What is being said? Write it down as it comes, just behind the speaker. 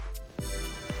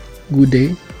Good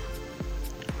day.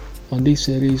 On this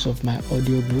series of my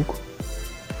audiobook,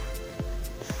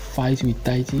 Fight with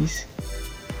Titus,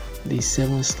 the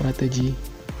 7th strategy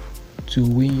to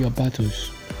win your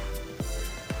battles.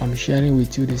 I'm sharing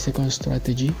with you the second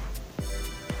strategy,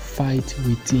 fight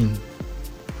within.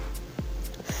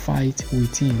 Fight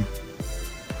within.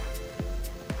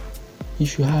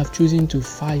 If you have chosen to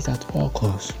fight at all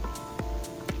costs,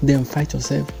 then fight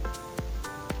yourself.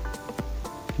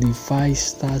 The fight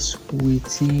starts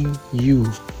within you.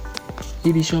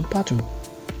 It is your battle,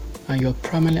 and your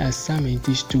primary assignment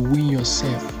is to win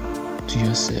yourself to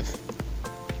yourself.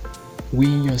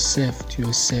 Win yourself to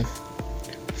yourself.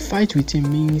 Fight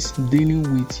within means dealing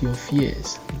with your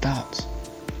fears, doubts,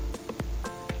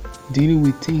 dealing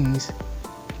with things,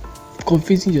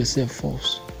 confusing yourself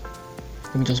first.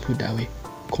 Let me just put it that way.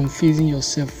 Confusing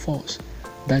yourself first.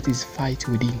 That is fight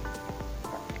within.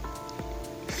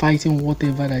 Fighting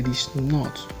whatever that is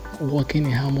not working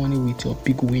in harmony with your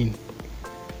big win.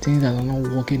 Things that are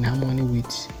not working in harmony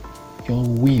with your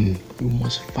win, you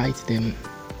must fight them.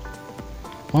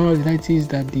 One of the tactics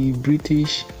that the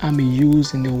British Army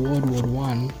used in the World War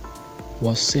I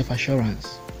was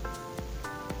self-assurance.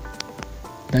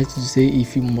 That is to say,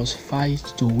 if you must fight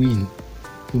to win,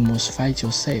 you must fight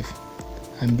yourself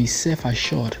and be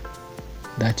self-assured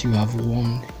that you have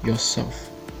won yourself.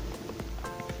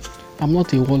 I'm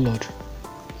not a warlord,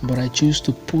 but I choose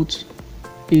to put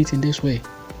it in this way.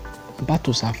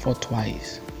 Battles are fought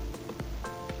twice.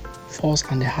 First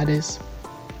and the hardest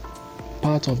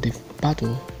part of the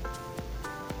battle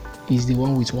is the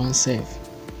one with oneself.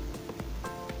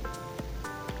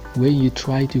 When you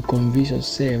try to convince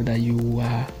yourself that you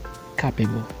are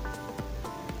capable.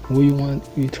 When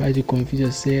you try to convince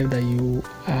yourself that you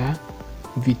are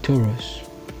victorious.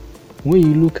 When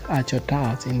you look at your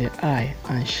doubts in the eye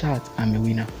and shout, "I'm a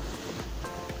winner."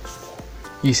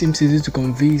 It seems easy to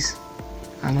convince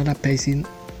another person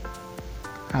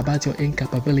about your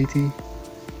incapability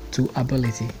to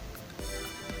ability.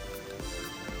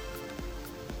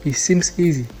 It seems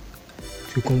easy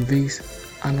to convince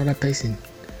another person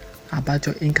about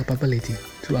your incapability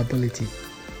to ability.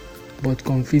 But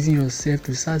confusing yourself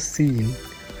to start seeing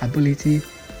ability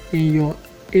in your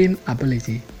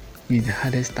inability is the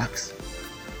hardest task.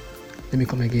 Let me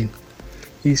come again.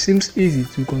 It seems easy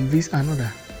to convince another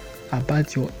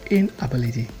about your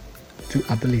inability to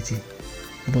ability,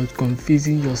 but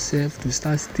confusing yourself to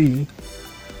start seeing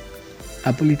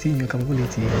ability in your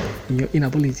capability, in your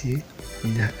inability,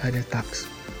 is the hardest task.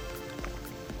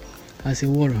 As a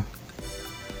warrior,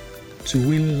 to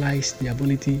win lies the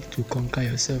ability to conquer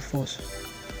yourself first.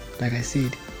 Like I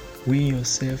said, win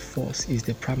yourself first is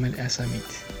the primary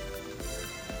assignment.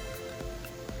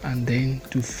 And then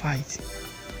to fight,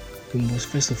 you must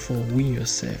first of all win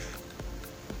yourself.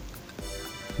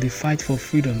 The fight for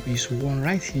freedom is won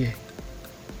right here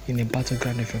in the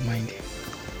battleground of your mind.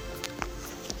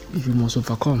 If you must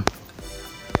overcome,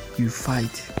 you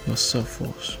fight yourself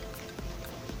first.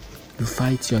 You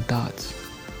fight your doubts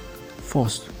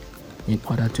first in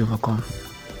order to overcome.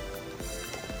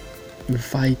 You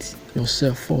fight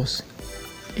yourself first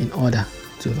in order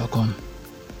to overcome.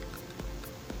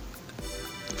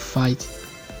 Fight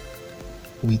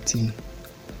within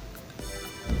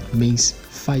means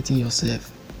fighting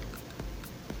yourself.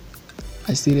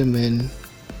 I still remain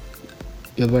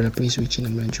your brother Prince Richie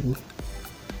Namranchu.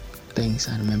 Thanks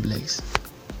and remember blessed.